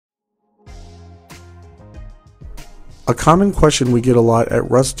A common question we get a lot at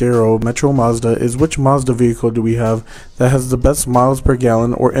Russ Darrow Metro Mazda is which Mazda vehicle do we have that has the best miles per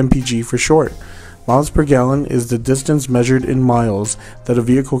gallon, or MPG for short. Miles per gallon is the distance measured in miles that a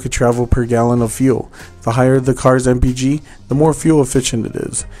vehicle could travel per gallon of fuel. The higher the car's MPG, the more fuel efficient it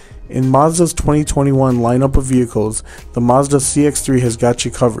is. In Mazda's 2021 lineup of vehicles, the Mazda CX-3 has got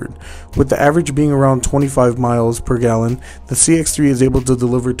you covered. With the average being around 25 miles per gallon, the CX-3 is able to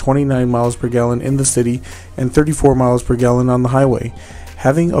deliver 29 miles per gallon in the city and 34 miles per gallon on the highway.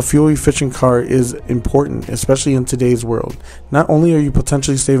 Having a fuel-efficient car is important, especially in today's world. Not only are you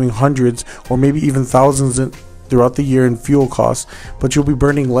potentially saving hundreds or maybe even thousands throughout the year in fuel costs, but you'll be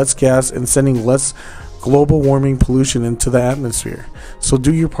burning less gas and sending less global warming pollution into the atmosphere. So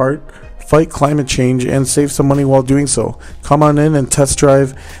do your part, fight climate change, and save some money while doing so. Come on in and test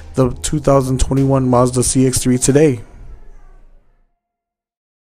drive the 2021 Mazda CX-3 today.